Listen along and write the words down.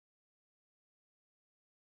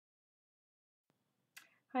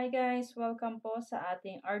Hi guys! Welcome po sa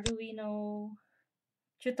ating Arduino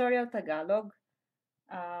tutorial Tagalog.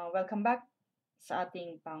 Welcome back sa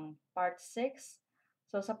ating pang part 6.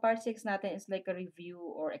 So sa part 6 natin is like a review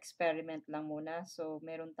or experiment lang muna. So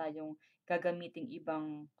meron tayong gagamiting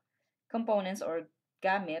ibang components or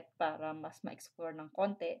gamit para mas ma-explore ng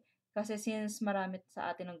konti. Kasi since marami sa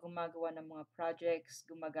atin ang gumagawa ng mga projects,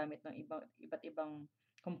 gumagamit ng iba't ibang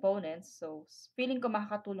components, so feeling ko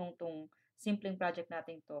makakatulong tong simpleng project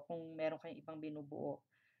natin to kung meron kayong ibang binubuo.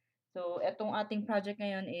 So etong ating project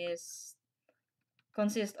ngayon is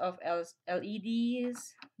consist of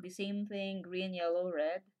LEDs, the same thing, green, yellow,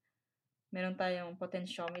 red. Meron tayong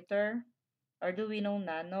potentiometer, Arduino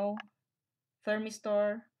Nano,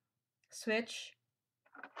 thermistor, switch,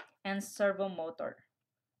 and servo motor.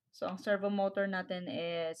 So, ang servo motor natin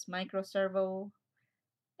is micro servo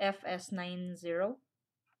FS90.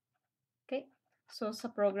 Okay? So,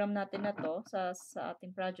 sa program natin na to, sa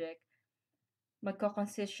ating project,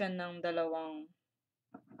 magkakonsist siya ng dalawang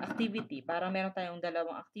activity. Para meron tayong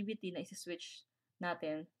dalawang activity na isi-switch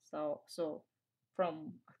natin. So,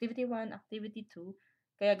 from activity 1, activity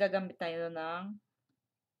 2, kaya gagamit tayo ng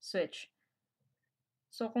switch.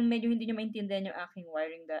 So, kung medyo hindi nyo maintindihan yung aking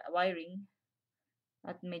wiring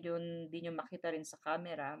at medyo hindi nyo makita rin sa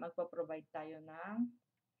camera, magpa-provide tayo ng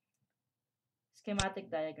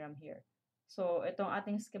schematic diagram here. So, itong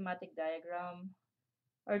ating schematic diagram,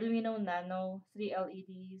 Arduino Nano, 3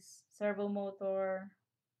 LEDs, servo motor,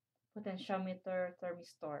 potentiometer,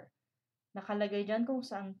 thermistor. Nakalagay dyan kung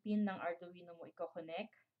saan pin ng Arduino mo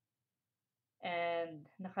i-connect. And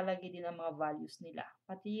nakalagay din ang mga values nila,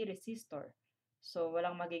 pati resistor. So,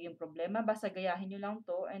 walang magiging problema. Basta gayahin nyo lang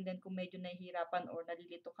to. And then, kung medyo nahihirapan or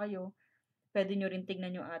nalilito kayo, pwede nyo rin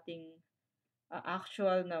tignan yung ating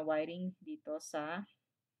actual na wiring dito sa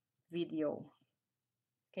video.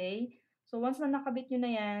 Okay? So, once na nakabit nyo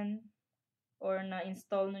na yan, or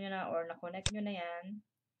na-install nyo na, or na-connect nyo na yan,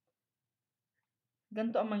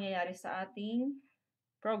 ganito ang mangyayari sa ating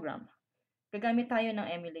program. Gagamit tayo ng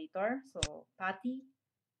emulator. So, Putty.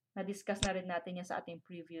 Na-discuss na rin natin yan sa ating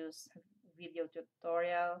previous video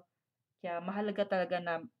tutorial. Kaya mahalaga talaga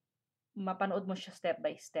na mapanood mo siya step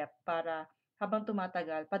by step para habang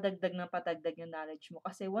tumatagal, padagdag yung knowledge mo.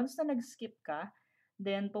 Kasi once na nag-skip ka,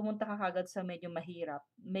 then pumunta ka kagad sa medyo mahirap.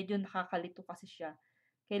 Medyo nakakalito kasi siya.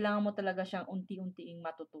 Kailangan mo talaga siyang unti-untiing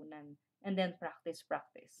matutunan. And then practice,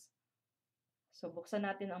 practice. So, buksan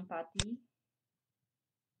natin ang Putty.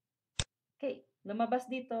 Okay, lumabas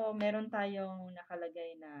dito, meron tayong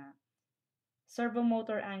nakalagay na servo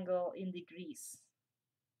motor angle in degrees.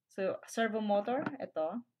 So, servo motor,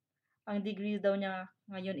 ito. Ang degree daw niya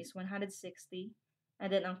ngayon is 160. And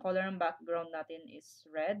then, ang color ng background natin is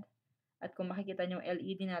red. At kung makikita nyo,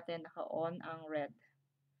 LED natin, naka-on ang red.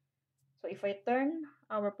 So, if I turn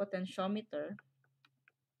our potentiometer,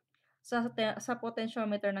 sa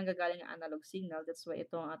potentiometer nang gagaling ang analog signal, that's why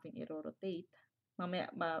ito ang ating i-rotate.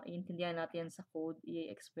 Mamaya, maintindihan natin sa code,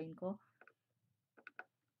 i-explain ko.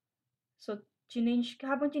 So,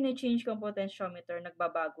 habang change ko ang potentiometer,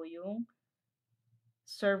 nagbabago yung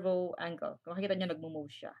servo angle. Kung makikita nyo,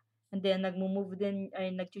 nagmo-move siya. And then, nagmo-move din,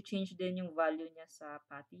 ay nag-change din yung value niya sa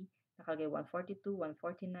Putty. Nakalagay 142,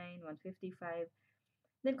 149, 155.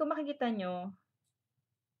 Then, kung makikita nyo,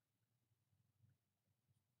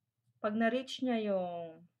 pag na-reach niya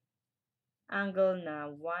yung angle na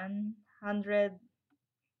 100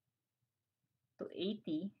 to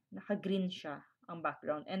 80, naka-green siya ang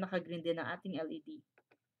background. And naka-green din ang ating LED.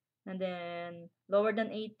 And then, lower than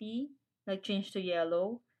 80, nag-change to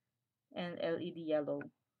yellow and LED yellow.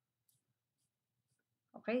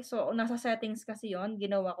 Okay, so nasa settings kasi yon,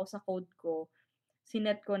 ginawa ko sa code ko.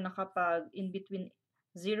 Sinet ko na kapag in between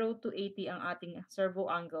 0 to 80 ang ating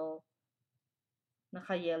servo angle,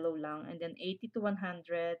 naka-yellow lang. And then 80 to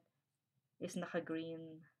 100 is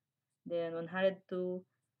naka-green. Then 100 to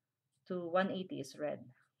 180 is red.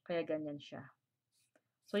 Kaya ganyan siya.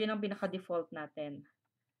 So, yun ang pinaka-default natin.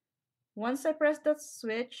 Once I press that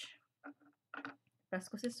switch,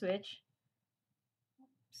 press ko si switch.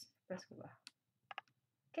 Oops, press ko ba?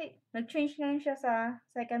 Okay, nag-change ngayon siya sa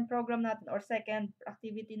second program natin or second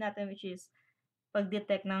activity natin, which is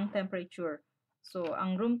pag-detect ng temperature. So,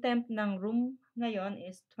 ang room temp ng room ngayon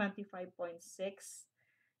is 25.6.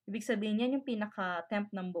 Ibig sabihin, yan yung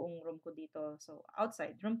pinaka-temp ng buong room ko dito. So,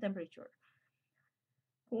 outside, room temperature.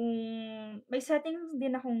 Kung may settings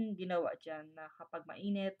din akong ginawa dyan na kapag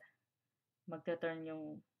mainit, magta-turn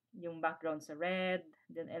yung background sa red,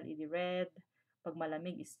 then LED red. Pag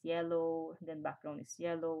malamig is yellow, then background is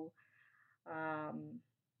yellow.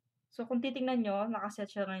 So, kung titingnan nyo, nakaset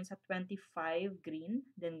siya ngayon sa 25 green,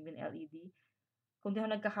 then green LED. kung di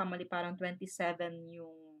ako nagkakamali, parang 27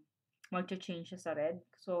 yung mag-change siya sa red.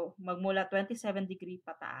 So, magmula 27 degree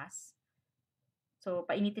pataas. So,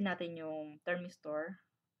 painitin natin yung thermistor.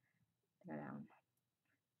 Teka lang.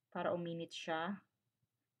 Para uminit siya.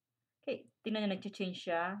 Okay, tingnan nyo, nag-change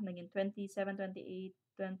siya. Naging 27, 28,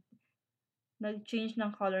 20. Nag-change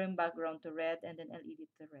ng color yung background to red and then LED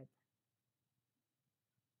to red.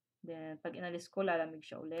 Then, pag inalis ko, lalamig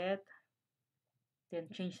siya ulit. Then,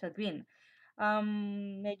 change sa green.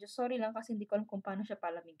 Medyo sorry lang kasi hindi ko alam kung paano siya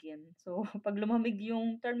palamigin. So, pag lumamig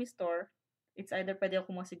yung thermistor, it's either pwede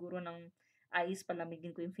ako siguro ng ice,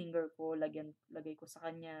 palamigin ko yung finger ko, lagay ko sa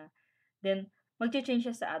kanya. Then, mag-change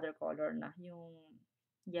siya sa other color na, yung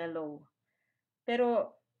yellow.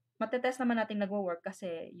 Pero, matetest naman natin nagwo-work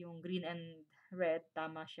kasi yung green and red,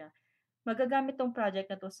 tama siya. Magagamit tong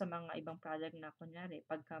project na to sa mga ibang project na kunyari,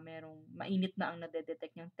 pagka merong mainit na ang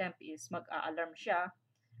nade-detect niyang temp is mag-a-alarm siya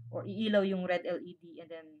or iilaw yung red LED and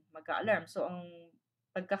then mag-a-alarm. So, ang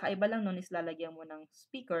pagkakaiba lang nun is lalagyan mo ng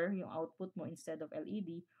speaker, yung output mo instead of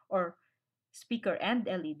LED, or speaker and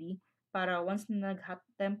LED, para once na nag-hot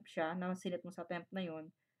temp siya, na sinet mo sa temp na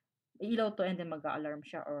yun, iilaw to and then mag-a-alarm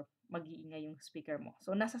siya or mag-iingay yung speaker mo.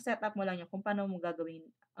 So, nasa setup mo lang yun kung paano mo gagawin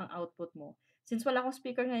ang output mo. Since wala akong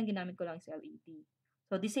speaker ngayon, ginamit ko lang si LED.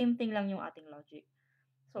 So, the same thing lang yung ating logic.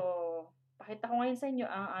 So, pakita ko ngayon sa inyo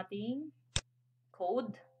ang ating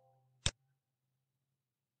code.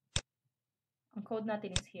 Ang code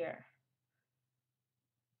natin is here.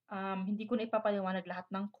 Hindi ko na ipapaliwanag lahat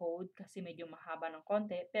ng code kasi medyo mahaba ng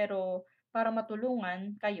konti. Pero, para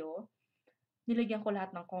matulungan kayo, nilagyan ko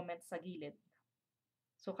lahat ng comments sa gilid.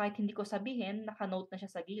 So, kahit hindi ko sabihin, naka-note na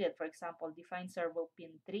siya sa gilid. For example, define servo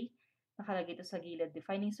pin 3. Nakalagay ito sa gilid.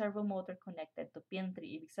 Defining servo motor connected to pin 3.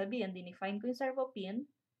 Ibig sabihin, dinefine ko yung servo pin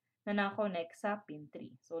na naka-connect sa pin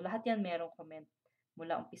 3. So, lahat yan merong comment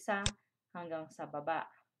mula umpisa hanggang sa baba.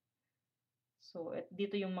 So,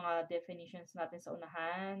 dito yung mga definitions natin sa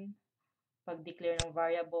unahan. Pag-declare ng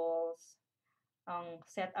variables. Ang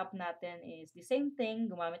setup natin is the same thing,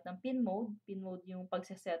 gumamit ng pin mode. Pin mode yung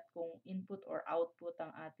pagseset kung input or output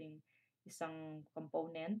ang ating isang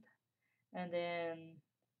component. And then,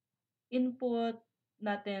 input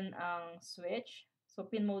natin ang switch. So,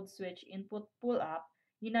 pin mode switch, input pull up.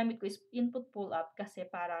 Ginamit ko is input pull up kasi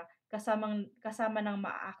para kasama ng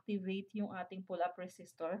ma-activate yung ating pull up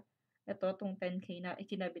resistor. Ito, itong 10K na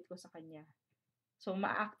ikinabit ko sa kanya. So,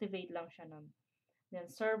 ma-activate lang siya nun. Then,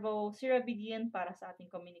 servo, zero begin para sa ating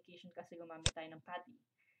communication kasi gumamit tayo ng Putty.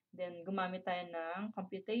 Then, gumamit tayo ng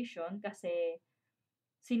computation kasi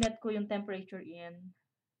sinet ko yung temperature in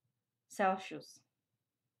Celsius.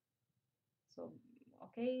 So,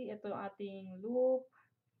 okay, ito yung ating loop.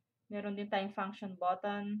 Meron din tayong function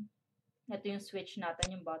button. Ito yung switch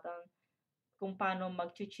natin, yung button. Kung paano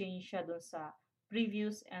mag-change siya dun sa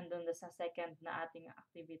previous and dun sa second na ating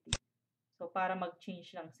activity. So, para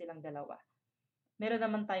mag-change lang silang dalawa. Meron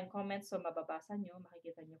naman tayong comments, so mababasa nyo,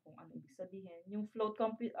 makikita nyo kung ano ibig sabihin. Yung float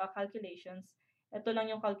calculations, ito lang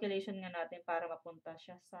yung calculation nga natin para mapunta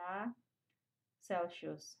siya sa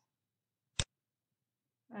Celsius.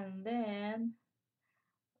 And then,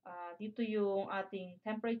 dito yung ating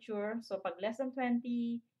temperature. So, pag less than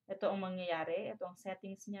 20, ito ang mangyayari. Ito ang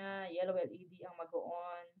settings niya. Yellow LED ang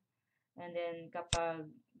mag-on. And then, kapag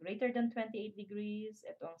greater than 28 degrees,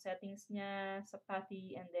 ito ang settings niya sa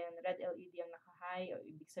Putty. And then, red LED ang naka-high, o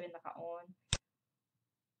ibig sabihin naka-on.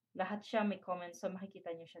 Lahat siya may comments, so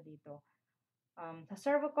makikita nyo siya dito. Sa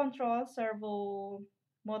servo control, servo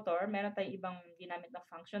motor, meron tayong ibang ginamit na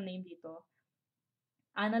function name dito.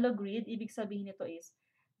 Analog read, ibig sabihin nito is,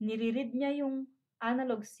 nire-read niya yung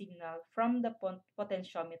analog signal from the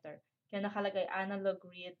potentiometer. Kaya nakalagay analog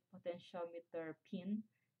read potentiometer pin.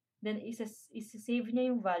 Then, isi-save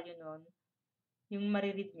niya yung value nun, yung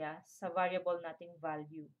mariread niya sa variable nating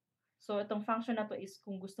value. So, itong function na to is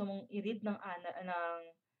kung gusto mong i-read ng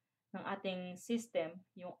ating system,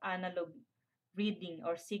 yung analog reading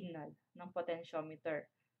or signal ng potentiometer.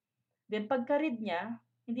 Then, pagka-read niya,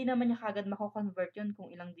 hindi naman niya kagad mako-convert yun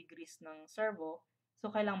kung ilang degrees ng servo.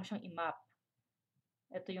 So, kailangan mo siyang i-map.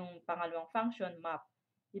 Ito yung pangalawang function, map.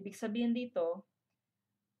 Ibig sabihin dito,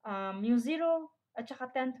 yung 0 at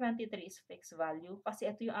saka 1023 is fixed value kasi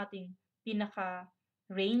ito yung ating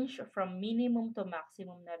pinaka-range from minimum to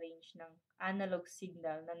maximum na range ng analog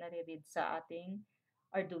signal na nare-read sa ating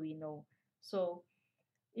Arduino. So,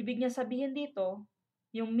 ibig niya sabihin dito,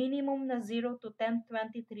 yung minimum na 0 to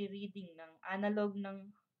 1023 reading ng analog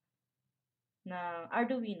ng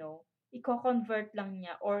Arduino, i-convert lang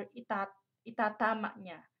niya or itatama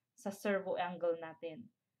niya sa servo angle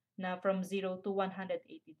natin na from 0 to 180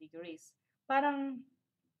 degrees. Parang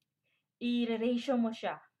i-ratio mo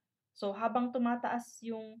siya. So, habang tumataas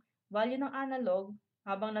yung value ng analog,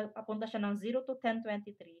 habang nagpapunta siya ng 0 to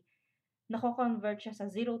 1023, nako-convert siya sa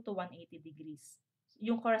 0 to 180 degrees.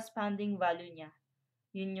 Yung corresponding value niya,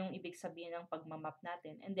 yun yung ibig sabihin ng pagmamap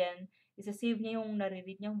natin. And then, isa-save niya yung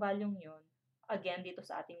nare-read niyang value yun, again, dito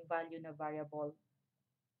sa ating value na variable.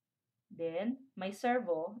 Then, may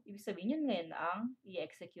servo, ibig sabihin yun ngayon ang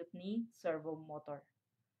i-execute ni servo motor.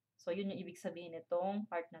 So, yun yung ibig sabihin nitong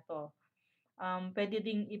part na to. Pwede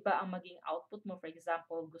ding iba ang maging output mo. For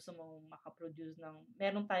example, gusto mong makaproduce ng,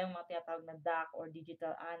 meron tayong mga tinatawag na DAC or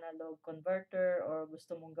digital analog converter, or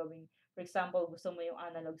gusto mong gawing, for example, gusto mo yung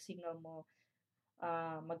analog signal mo,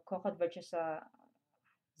 magko-convert siya sa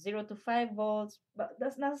 0 to 5 volts.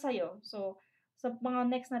 That's nasa sa'yo. So, sa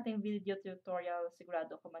mga next nating video tutorial,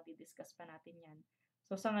 sigurado ko matidiscuss pa natin yan.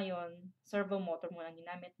 So, sa ngayon, servo motor muna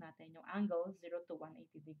ginamit natin yung angle 0 to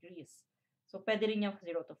 180 degrees. So, pwede rin yung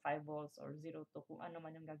 0 to 5 volts or 0 to kung ano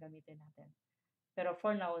man yung gagamitin natin. Pero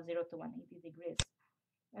for now, 0 to 180 degrees.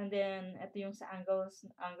 And then, ito yung sa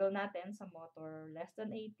angle natin sa motor, less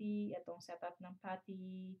than 80. Itong setup ng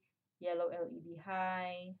Putty, yellow LED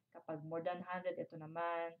high. Kapag more than 100, ito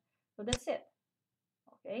naman. So, that's it.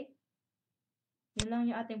 Okay? Yun lang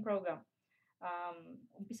yung ating program.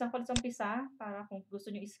 Umpisa ko sa umpisa para kung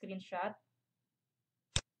gusto nyo i-screenshot.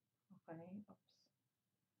 Okay. Oops.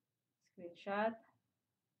 Screenshot.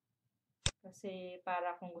 Kasi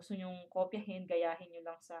para kung gusto nyong kopyahin, gayahin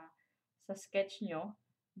nyo lang sa sketch nyo.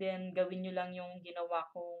 Then, gawin nyo lang yung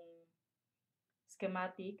ginawa kong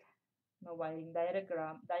schematic na wiring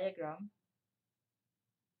diagram.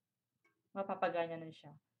 Mapapagana na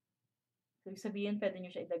siya. So, ibig sabihin, pwede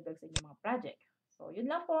nyo siya idagdag sa inyong mga project. So,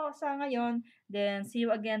 yun lang po sa ngayon. Then, see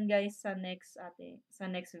you again guys sa next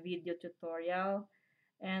video tutorial.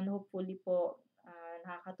 And hopefully po,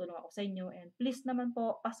 nakakatulong ako sa inyo. And please naman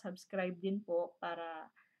po, pa-subscribe din po para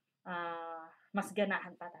mas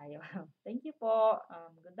ganahan pa tayo. Thank you po.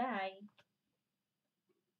 Goodbye.